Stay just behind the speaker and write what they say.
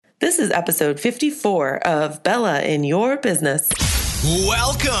This is episode 54 of Bella in Your Business.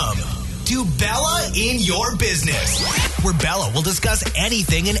 Welcome to Bella in Your Business, where Bella will discuss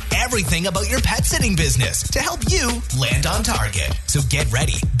anything and everything about your pet sitting business to help you land on target. So get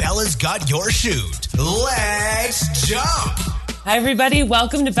ready. Bella's got your shoot. Let's jump. Hi, everybody.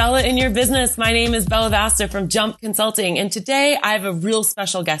 Welcome to Bella in Your Business. My name is Bella Vasta from Jump Consulting, and today I have a real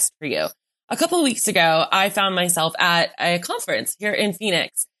special guest for you. A couple of weeks ago, I found myself at a conference here in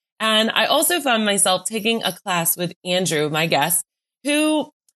Phoenix, and I also found myself taking a class with Andrew, my guest, who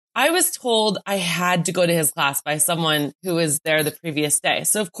I was told I had to go to his class by someone who was there the previous day.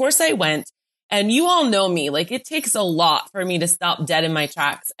 So, of course, I went, and you all know me. Like, it takes a lot for me to stop dead in my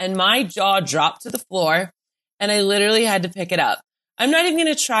tracks, and my jaw dropped to the floor, and I literally had to pick it up. I'm not even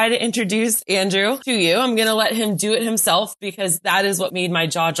going to try to introduce Andrew to you. I'm going to let him do it himself because that is what made my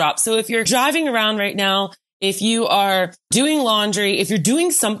jaw drop. So if you're driving around right now, if you are doing laundry, if you're doing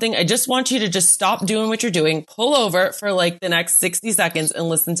something, I just want you to just stop doing what you're doing, pull over for like the next 60 seconds and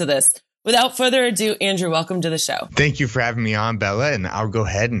listen to this. Without further ado, Andrew, welcome to the show. Thank you for having me on, Bella, and I'll go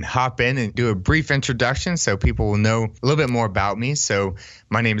ahead and hop in and do a brief introduction so people will know a little bit more about me. So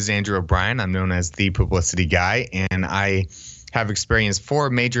my name is Andrew O'Brien. I'm known as the Publicity Guy, and I have experienced 4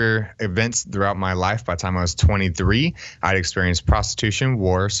 major events throughout my life. By the time I was 23, I'd experienced prostitution,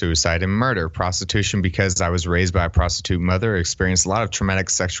 war, suicide, and murder. Prostitution because I was raised by a prostitute mother, experienced a lot of traumatic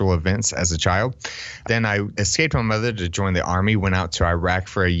sexual events as a child. Then I escaped my mother to join the Army, went out to Iraq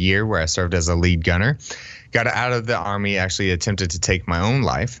for a year where I served as a lead gunner. Got out of the Army, actually attempted to take my own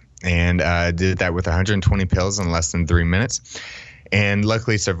life, and did that with 120 pills in less than 3 minutes. And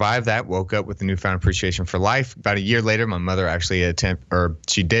luckily survived that, woke up with a newfound appreciation for life. About a year later, my mother actually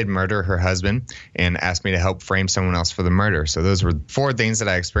she did murder her husband and asked me to help frame someone else for the murder. So those were 4 things that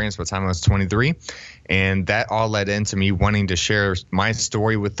I experienced by the time I was 23. And that all led into me wanting to share my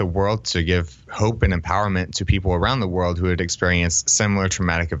story with the world to give hope and empowerment to people around the world who had experienced similar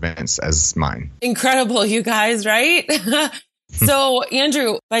traumatic events as mine. Incredible, you guys, right? So,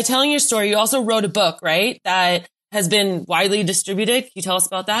 Andrew, by telling your story, you also wrote a book, right? That has been widely distributed. Can you tell us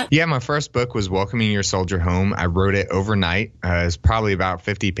about that? Yeah, my first book was Welcoming Your Soldier Home. I wrote it overnight. It's probably about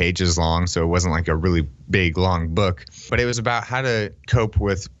 50 pages long, so it wasn't like a really big, long book. But it was about how to cope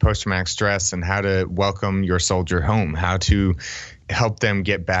with post-traumatic stress and how to welcome your soldier home, how to help them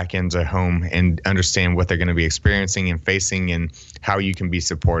get back into home and understand what they're going to be experiencing and facing and how you can be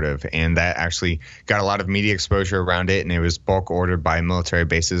supportive. And that actually got a lot of media exposure around it, and it was bulk ordered by military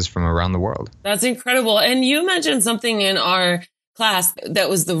bases from around the world. That's incredible. And you mentioned something in our class that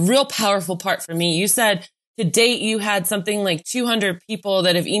was the real powerful part for me. You said to date, you had something like 200 people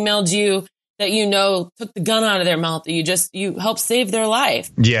that have emailed you that took the gun out of their mouth, that you helped save their life.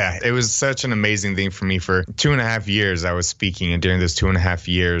 Yeah, it was such an amazing thing for me. For 2.5 years, I was speaking, and during those 2.5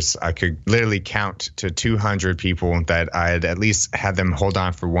 years, I could literally count to 200 people that I had at least had them hold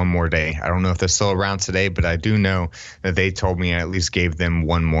on for one more day. I don't know if they're still around today, but I do know that they told me I at least gave them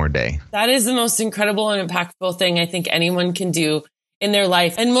one more day. That is the most incredible and impactful thing I think anyone can do in their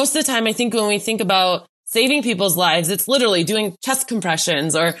life. And most of the time, I think when we think about saving people's lives, it's literally doing chest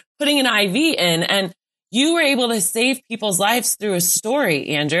compressions or putting an IV in. And you were able to save people's lives through a story,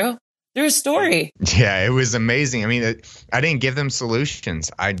 Andrew. Through a story. Yeah, it was amazing. I mean, I didn't give them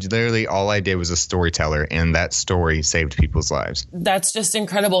solutions. All I did was a storyteller, and that story saved people's lives. That's just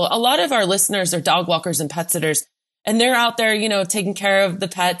incredible. A lot of our listeners are dog walkers and pet sitters, and they're out there, taking care of the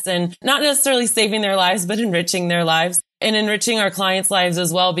pets and not necessarily saving their lives, but enriching their lives. And enriching our clients' lives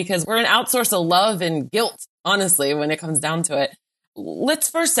as well, because we're an outsource of love and guilt, honestly, when it comes down to it. Let's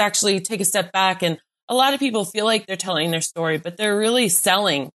first actually take a step back. And a lot of people feel like they're telling their story, but they're really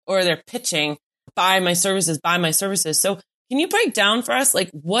selling or they're pitching, buy my services, buy my services. So can you break down for us, like,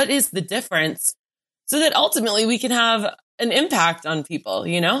 what is the difference so that ultimately we can have an impact on people,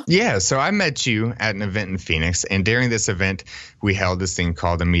 Yeah. So I met you at an event in Phoenix, and during this event, we held this thing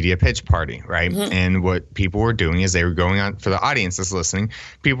called a media pitch party, right? Mm-hmm. And what people were doing is they were going on, for the audience that's listening,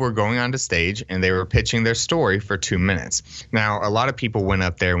 people were going onto stage and they were pitching their story for 2 minutes. Now, a lot of people went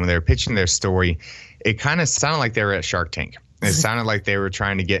up there when they were pitching their story, it kind of sounded like they were at Shark Tank. It sounded like they were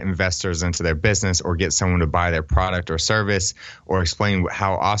trying to get investors into their business or get someone to buy their product or service or explain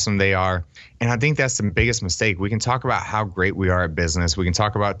how awesome they are. And I think that's the biggest mistake. We can talk about how great we are at business. We can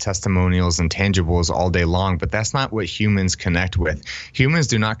talk about testimonials and tangibles all day long, but that's not what humans connect with. Humans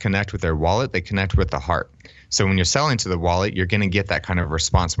do not connect with their wallet. They connect with the heart. So when you're selling to the wallet, you're going to get that kind of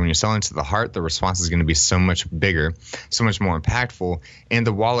response. When you're selling to the heart, the response is going to be so much bigger, so much more impactful, and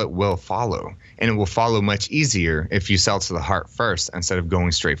the wallet will follow. And it will follow much easier if you sell to the heart first instead of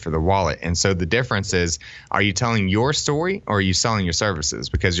going straight for the wallet. And so the difference is, are you telling your story or are you selling your services?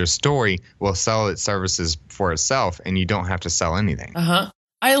 Because your story will sell its services for itself and you don't have to sell anything.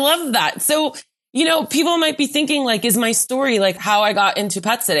 I love that. So, people might be thinking, like, is my story like how I got into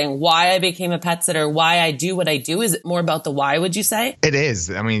pet sitting, why I became a pet sitter, why I do what I do? Is it more about the why, would you say? It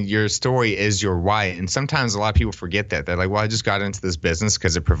is. I mean, your story is your why. And sometimes a lot of people forget that. They're like, well, I just got into this business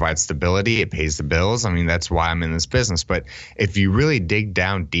because it provides stability. It pays the bills. I mean, that's why I'm in this business. But if you really dig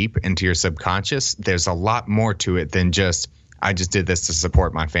down deep into your subconscious, there's a lot more to it than just, I just did this to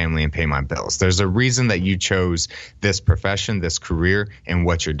support my family and pay my bills. There's a reason that you chose this profession, this career, and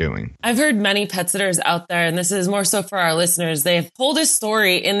what you're doing. I've heard many pet sitters out there, and this is more so for our listeners. They have told a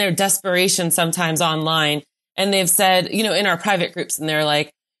story in their desperation sometimes online, and they've said, in our private groups, and they're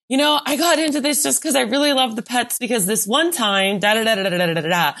like, I got into this just because I really love the pets because this one time,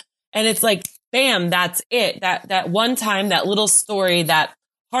 da-da-da-da-da-da-da-da. And it's like, bam, that's it. That one time, that little story, that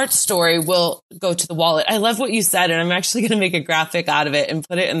heart story will go to the wallet. I love what you said, and I'm actually going to make a graphic out of it and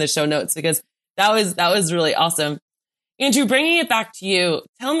put it in the show notes because that was really awesome. Andrew, bringing it back to you,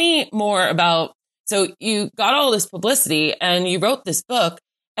 tell me more about, so you got all this publicity and you wrote this book,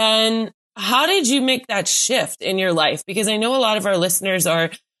 and how did you make that shift in your life? Because I know a lot of our listeners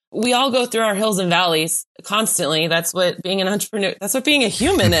we all go through our hills and valleys constantly. That's what being an entrepreneur, that's what being a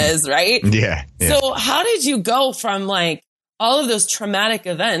human is, right? Yeah. So how did you go from like all of those traumatic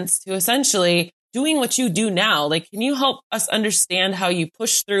events to essentially doing what you do now? Like, can you help us understand how you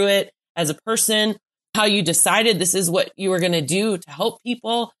pushed through it as a person, how you decided this is what you were going to do to help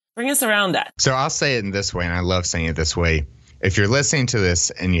people? Bring us around that. So I'll say it in this way, and I love saying it this way. If you're listening to this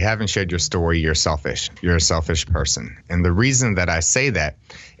and you haven't shared your story, you're selfish. You're a selfish person. And the reason that I say that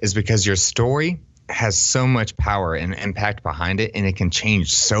is because your story has so much power and impact behind it, and it can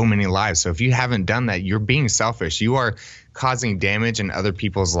change so many lives. So if you haven't done that, you're being selfish. You are causing damage in other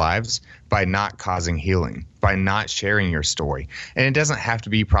people's lives by not causing healing, by not sharing your story. And it doesn't have to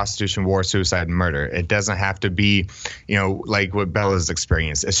be prostitution, war, suicide, and murder. It doesn't have to be, like what Bella's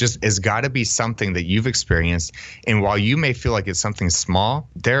experienced. It's got to be something that you've experienced. And while you may feel like it's something small,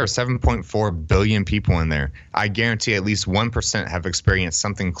 there are 7.4 billion people in there. I guarantee at least 1% have experienced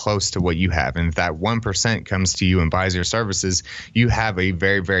something close to what you have. And if that 1% comes to you and buys your services, you have a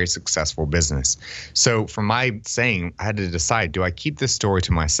very, very successful business. So for my saying, I had to decide, do I keep this story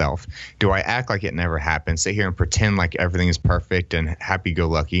to myself? Do I act like it never happened, sit here and pretend like everything is perfect and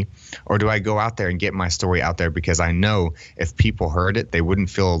happy-go-lucky? Or do I go out there and get my story out there because I know if people heard it, they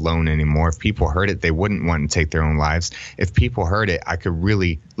wouldn't feel alone anymore. If people heard it, they wouldn't want to take their own lives. If people heard it, I could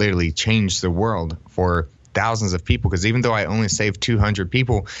really, literally change the world for thousands of people. Because even though I only saved 200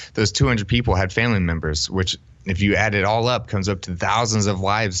 people, those 200 people had family members, which if you add it all up, comes up to thousands of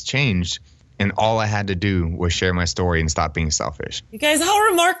lives changed. And all I had to do was share my story and stop being selfish. You guys, how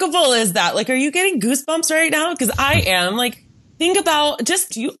remarkable is that? Like, are you getting goosebumps right now? Because I am. Like, think about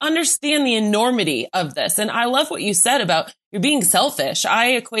just, you understand the enormity of this. And I love what you said about you're being selfish.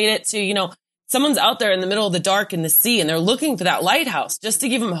 I equate it to, someone's out there in the middle of the dark in the sea and they're looking for that lighthouse just to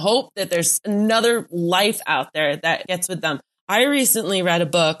give them hope that there's another life out there that gets with them. I recently read a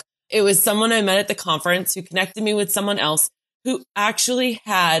book. It was someone I met at the conference who connected me with someone else who actually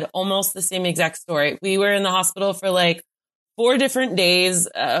had almost the same exact story. We were in the hospital for like 4 different days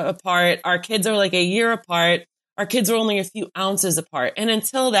apart. Our kids are like a year apart. Our kids were only a few ounces apart. And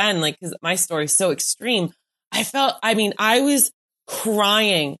until then, like, because my story is so extreme, I was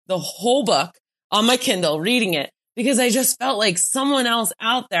crying the whole book on my Kindle, reading it, because I just felt like someone else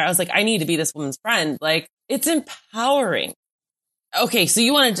out there. I was like, I need to be this woman's friend. Like, it's empowering. Okay, so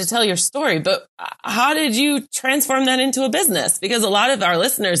you wanted to tell your story, but how did you transform that into a business? Because a lot of our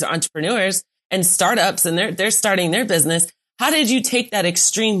listeners are entrepreneurs and startups, and they're starting their business. How did you take that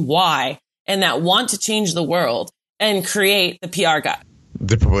extreme why and that want to change the world and create the PR guy?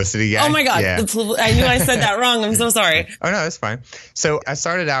 The publicity guy? Oh my God. Yeah. I knew I said that wrong. I'm so sorry. Oh, no, that's fine. So I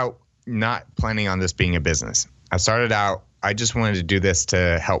started out not planning on this being a business. I just wanted to do this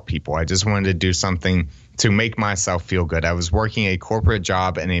to help people. I just wanted to do something to make myself feel good. I was working a corporate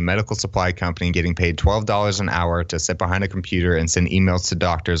job in a medical supply company, getting paid $12 an hour to sit behind a computer and send emails to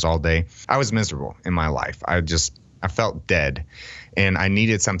doctors all day. I was miserable in my life. I felt dead, and I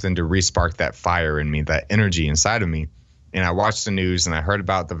needed something to re-spark that fire in me, that energy inside of me. And I watched the news and I heard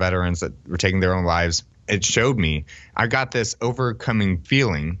about the veterans that were taking their own lives. It showed me, I got this overcoming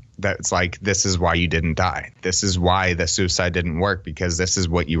feeling that's like, this is why you didn't die. This is why the suicide didn't work, because this is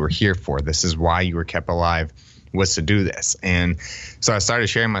what you were here for. This is why you were kept alive. was to do this. And so I started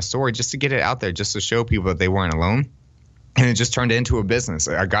sharing my story just to get it out there, just to show people that they weren't alone. And it just turned into a business.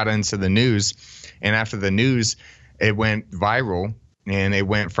 I got into the news, and after the news, it went viral and it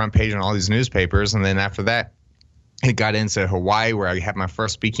went front page on all these newspapers. And then after that, it got into Hawaii, where I had my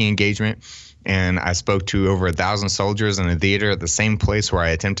first speaking engagement, and I spoke to over 1,000 soldiers in a theater at the same place where I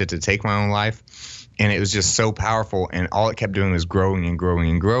attempted to take my own life. And it was just so powerful, and all it kept doing was growing and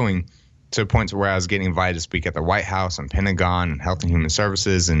growing and growing, to a point to where I was getting invited to speak at the White House and Pentagon and Health and Human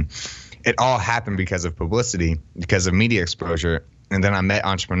Services. And it all happened because of publicity, because of media exposure. And then I met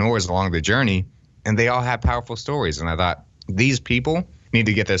entrepreneurs along the journey, and they all had powerful stories. And I thought, these people need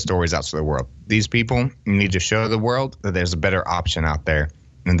to get their stories out to the world. These people need to show the world that there's a better option out there,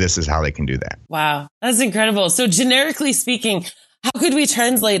 and this is how they can do that. Wow, that's incredible. So generically speaking, how could we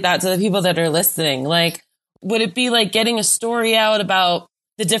translate that to the people that are listening? Like, would it be like getting a story out about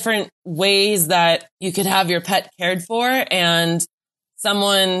the different ways that you could have your pet cared for, and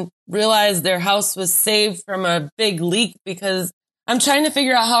someone realized their house was saved from a big leak? Because I'm trying to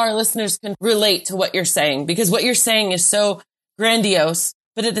figure out how our listeners can relate to what you're saying, because what you're saying is so grandiose,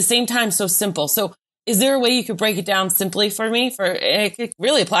 but at the same time, so simple. So is there a way you could break it down simply for me? It could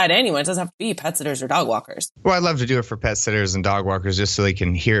really apply to anyone. It doesn't have to be pet sitters or dog walkers. Well, I'd love to do it for pet sitters and dog walkers, just so they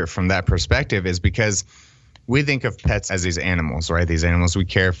can hear it from that perspective, is because we think of pets as these animals, right? These animals we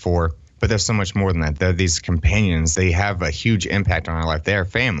care for, but there's so much more than that. They're these companions. They have a huge impact on our life. They are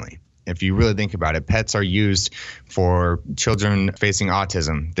family. If you really think about it, pets are used for children facing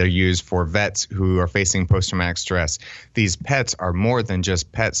autism. They're used for vets who are facing post-traumatic stress. These pets are more than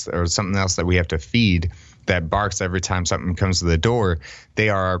just pets or something else that we have to feed that barks every time something comes to the door. They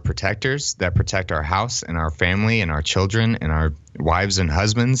are our protectors that protect our house and our family and our children and our wives and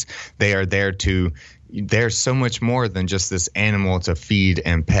husbands. They are there they're so much more than just this animal to feed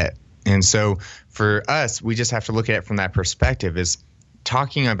and pet. And so for us, we just have to look at it from that perspective, is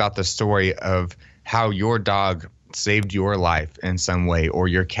talking about the story of how your dog saved your life in some way, or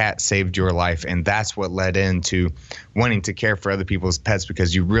your cat saved your life. And that's what led into wanting to care for other people's pets,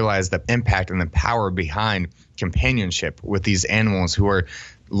 because you realize the impact and the power behind companionship with these animals who are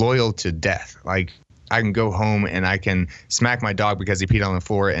loyal to death. Like, I can go home and I can smack my dog because he peed on the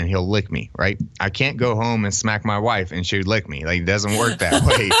floor and he'll lick me, right? I can't go home and smack my wife and she would lick me. Like, it doesn't work that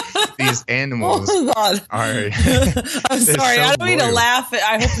way. These animals are... I'm sorry. I don't mean to laugh.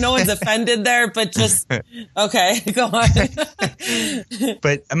 I hope no one's offended there, but just... Okay, go on.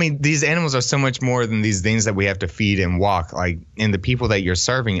 But, I mean, these animals are so much more than these things that we have to feed and walk. Like, and the people that you're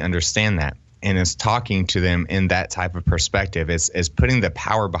serving understand that. And it's talking to them in that type of perspective. It's putting the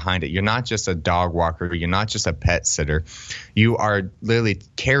power behind it. You're not just a dog walker. You're not just a pet sitter. You are literally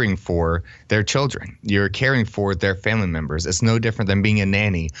caring for their children. You're caring for their family members. It's no different than being a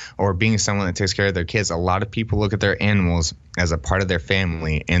nanny or being someone that takes care of their kids. A lot of people look at their animals as a part of their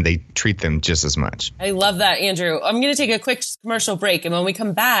family, and they treat them just as much. I love that, Andrew. I'm going to take a quick commercial break. And when we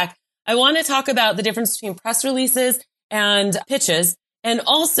come back, I want to talk about the difference between press releases and pitches. And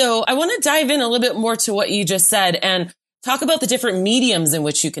also, I want to dive in a little bit more to what you just said and talk about the different mediums in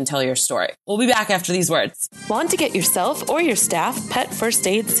which you can tell your story. We'll be back after these words. Want to get yourself or your staff pet first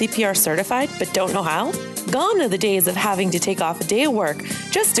aid CPR certified, but don't know how? Gone are the days of having to take off a day of work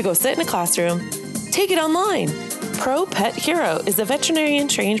just to go sit in a classroom. Take it online. Pro Pet Hero is a veterinarian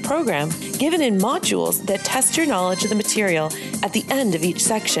trained program given in modules that test your knowledge of the material at the end of each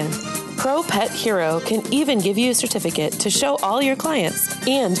section. Pro Pet Hero can even give you a certificate to show all your clients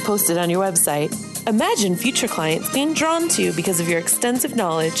and post it on your website. Imagine future clients being drawn to you because of your extensive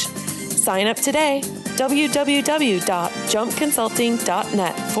knowledge. Sign up today.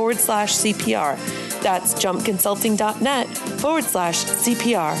 www.jumpconsulting.net/CPR. That's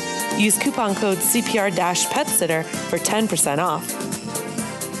jumpconsulting.net/CPR. Use coupon code CPR-PetSitter for 10% off.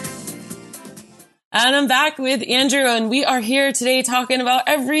 And I'm back with Andrew, and we are here today talking about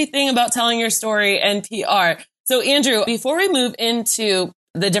everything about telling your story and PR. So Andrew, before we move into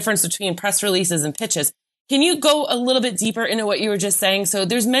the difference between press releases and pitches, can you go a little bit deeper into what you were just saying? So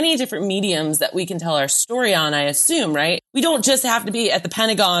there's many different mediums that we can tell our story on, I assume, right? We don't just have to be at the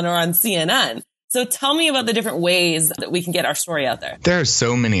Pentagon or on CNN. So tell me about the different ways that we can get our story out there. There are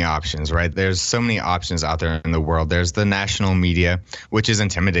so many options, right? There's so many options out there in the world. There's the national media, which is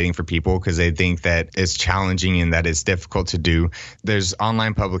intimidating for people because they think that it's challenging and that it's difficult to do. There's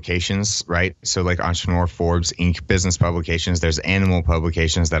online publications, right? So like Entrepreneur, Forbes, Inc., business publications. There's animal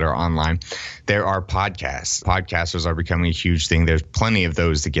publications that are online. There are podcasts. Podcasters are becoming a huge thing. There's plenty of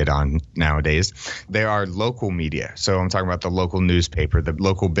those to get on nowadays. There are local media. So I'm talking about the local newspaper, the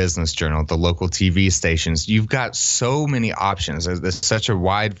local business journal, the local TV stations. You've got so many options. There's such a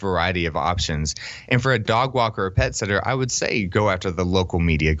wide variety of options. And for a dog walker or pet sitter, I would say go after the local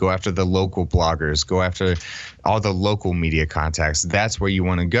media, go after the local bloggers, go after all the local media contacts. That's where you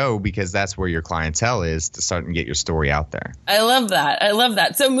want to go because that's where your clientele is to start and get your story out there. I love that. I love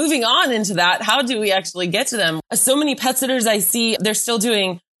that. So moving on into that, how do we actually get to them? So many pet sitters I see, they're still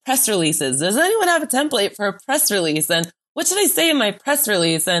doing press releases. Does anyone have a template for a press release? And what should I say in my press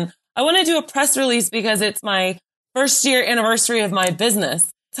release? And I want to do a press release because it's my first year anniversary of my business.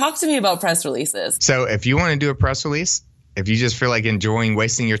 Talk to me about press releases. So if you want to do a press release, if you just feel like enjoying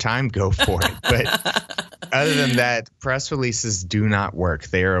wasting your time, go for it. But other than that, press releases do not work.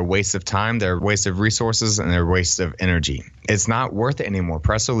 They are a waste of time, they're a waste of resources, and they're a waste of energy. It's not worth it anymore.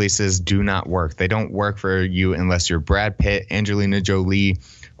 Press releases do not work. They don't work for you unless you're Brad Pitt, Angelina Jolie,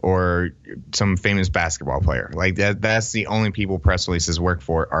 or some famous basketball player. Like that's the only people press releases work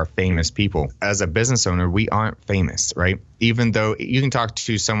for are famous people. As a business owner, we aren't famous, right? Even though you can talk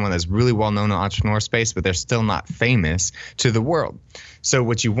to someone that's really well known in the entrepreneur space, but they're still not famous to the world. So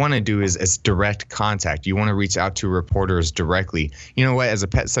what you want to do is direct contact. You want to reach out to reporters directly. You know what? As a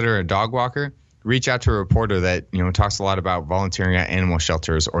pet sitter or a dog walker, reach out to a reporter that, talks a lot about volunteering at animal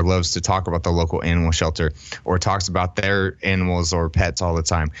shelters or loves to talk about the local animal shelter or talks about their animals or pets all the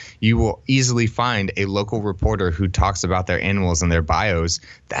time. You will easily find a local reporter who talks about their animals and their bios.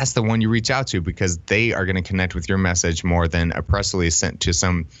 That's the one you reach out to because they are going to connect with your message more than a press release sent to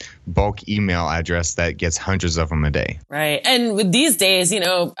some bulk email address that gets hundreds of them a day. Right. And with these days,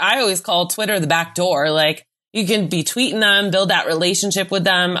 I always call Twitter the back door. Like, you can be tweeting them, build that relationship with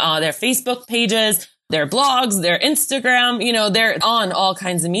them, their Facebook pages, their blogs, their Instagram, they're on all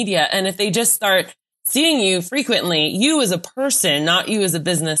kinds of media. And if they just start seeing you frequently, you as a person, not you as a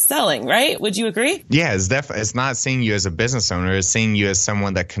business selling, right? Would you agree? Yeah, it's not seeing you as a business owner. It's seeing you as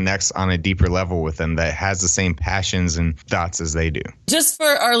someone that connects on a deeper level with them, that has the same passions and thoughts as they do. Just for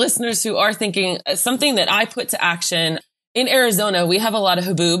our listeners who are thinking, something that I put to action in Arizona, we have a lot of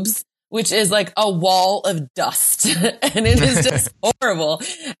haboobs, which is like a wall of dust. And it is just horrible.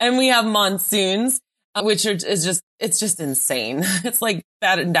 And we have monsoons, which it's just insane. It's like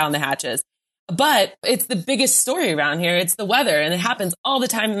batten down the hatches. But it's the biggest story around here. It's the weather, and it happens all the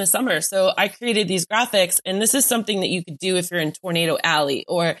time in the summer. So I created these graphics, and this is something that you could do if you're in Tornado Alley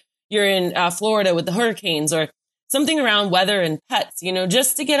or you're in Florida with the hurricanes or something around weather and pets,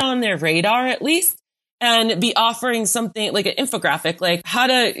 just to get on their radar at least. And be offering something like an infographic, like how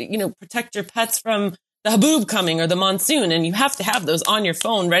to, protect your pets from the haboob coming or the monsoon. And you have to have those on your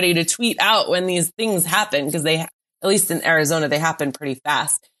phone ready to tweet out when these things happen, because at least in Arizona, they happen pretty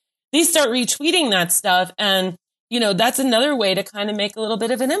fast. They start retweeting that stuff. And, that's another way to kind of make a little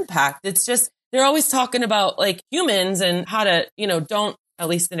bit of an impact. It's just, they're always talking about like humans and how to, don't, at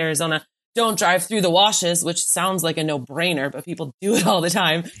least in Arizona, don't drive through the washes, which sounds like a no-brainer, but people do it all the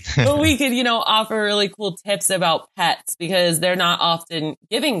time. But we could, offer really cool tips about pets because they're not often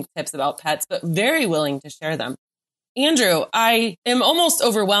giving tips about pets, but very willing to share them. Andrew, I am almost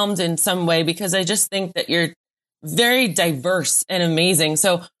overwhelmed in some way because I just think that you're very diverse and amazing.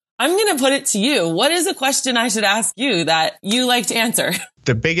 So I'm going to put it to you. What is a question I should ask you that you like to answer?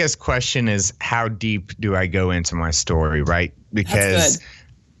 The biggest question is, how deep do I go into my story, right? Because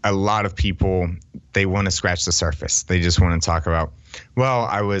a lot of people, they want to scratch the surface. They just want to talk about, well,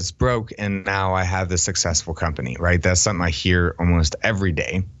 I was broke and now I have this successful company, right? That's something I hear almost every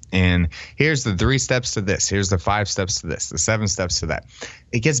day. And here's the 3 steps to this. Here's the 5 steps to this, the 7 steps to that.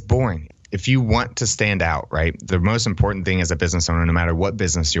 It gets boring. If you want to stand out, right, the most important thing as a business owner, no matter what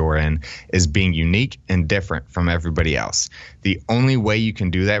business you're in, is being unique and different from everybody else. The only way you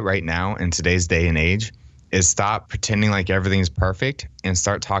can do that right now in today's day and age is stop pretending like everything's perfect and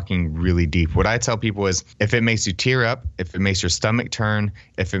start talking really deep. What I tell people is, if it makes you tear up, if it makes your stomach turn,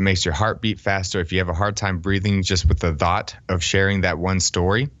 if it makes your heart beat faster, if you have a hard time breathing just with the thought of sharing that one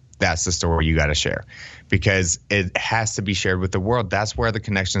story, that's the story you got to share, because it has to be shared with the world. That's where the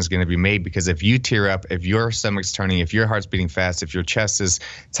connection is going to be made, because if you tear up, if your stomach's turning, if your heart's beating fast, if your chest is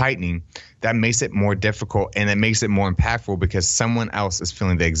tightening, that makes it more difficult and it makes it more impactful because someone else is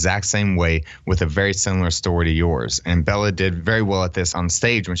feeling the exact same way with a very similar story to yours. And Bella did very well at this on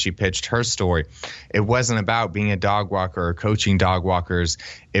stage when she pitched her story. It wasn't about being a dog walker or coaching dog walkers.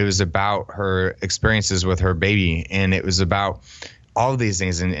 It was about her experiences with her baby, and it was about all of these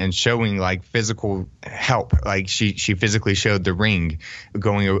things and showing like physical help. Like she physically showed the ring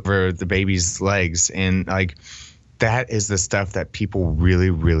going over the baby's legs, and like that is the stuff that people really,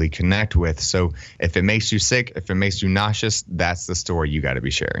 really connect with. So if it makes you sick, if it makes you nauseous, that's the story you got to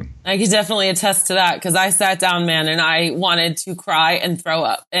be sharing. I could definitely attest to that because I sat down, man, and I wanted to cry and throw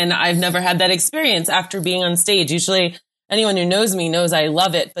up. And I've never had that experience after being on stage. Usually anyone who knows me knows I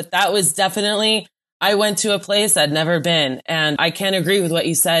love it. But that was definitely, I went to a place I'd never been. And I can't agree with what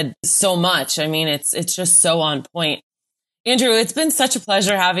you said so much. I mean, it's just so on point. Andrew, it's been such a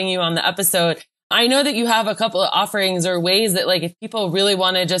pleasure having you on the episode. I know that you have a couple of offerings or ways that, like, if people really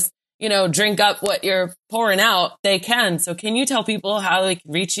want to just, drink up what you're pouring out, they can. So can you tell people how they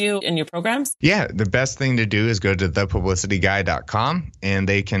can reach you in your programs? Yeah, the best thing to do is go to thepublicityguy.com and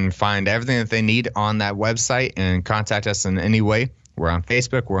they can find everything that they need on that website and contact us in any way. We're on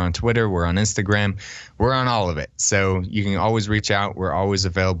Facebook, we're on Twitter, we're on Instagram, we're on all of it. So you can always reach out. We're always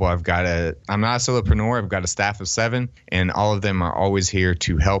available. I'm not a solopreneur. I've got a staff of 7, and all of them are always here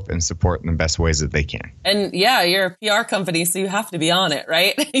to help and support in the best ways that they can. And yeah, you're a PR company, so you have to be on it,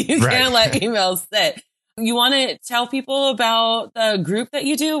 right? You can't let emails sit. You want to tell people about the group that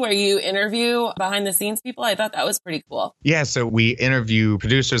you do where you interview behind the scenes people? I thought that was pretty cool. Yeah. So we interview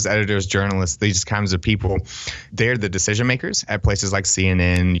producers, editors, journalists, these kinds of people. They're the decision makers at places like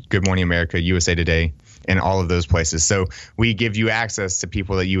CNN, Good Morning America, USA Today, and all of those places. So we give you access to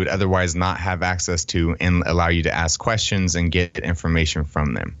people that you would otherwise not have access to and allow you to ask questions and get information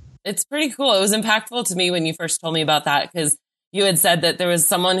from them. It's pretty cool. It was impactful to me when you first told me about that because you had said that there was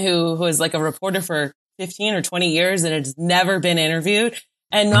someone who was like a reporter for 15 or 20 years and has never been interviewed.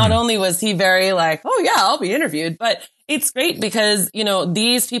 And not only was he very like, oh yeah, I'll be interviewed, but it's great because,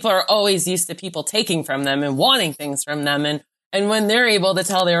 these people are always used to people taking from them and wanting things from them. And when they're able to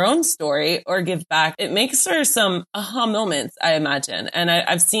tell their own story or give back, it makes for some aha moments, I imagine. And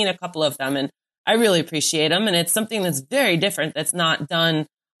I've seen a couple of them and I really appreciate them. And it's something that's very different. That's not done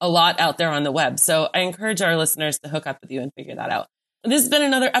a lot out there on the web. So I encourage our listeners to hook up with you and figure that out. This has been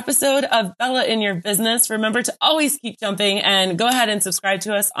another episode of Bella in Your Business. Remember to always keep jumping and go ahead and subscribe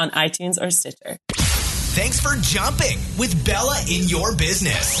to us on iTunes or Stitcher. Thanks for jumping with Bella in Your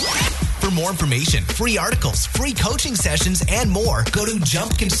Business. For more information, free articles, free coaching sessions, and more, go to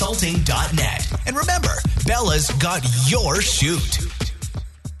jumpconsulting.net. And remember, Bella's got your shoot.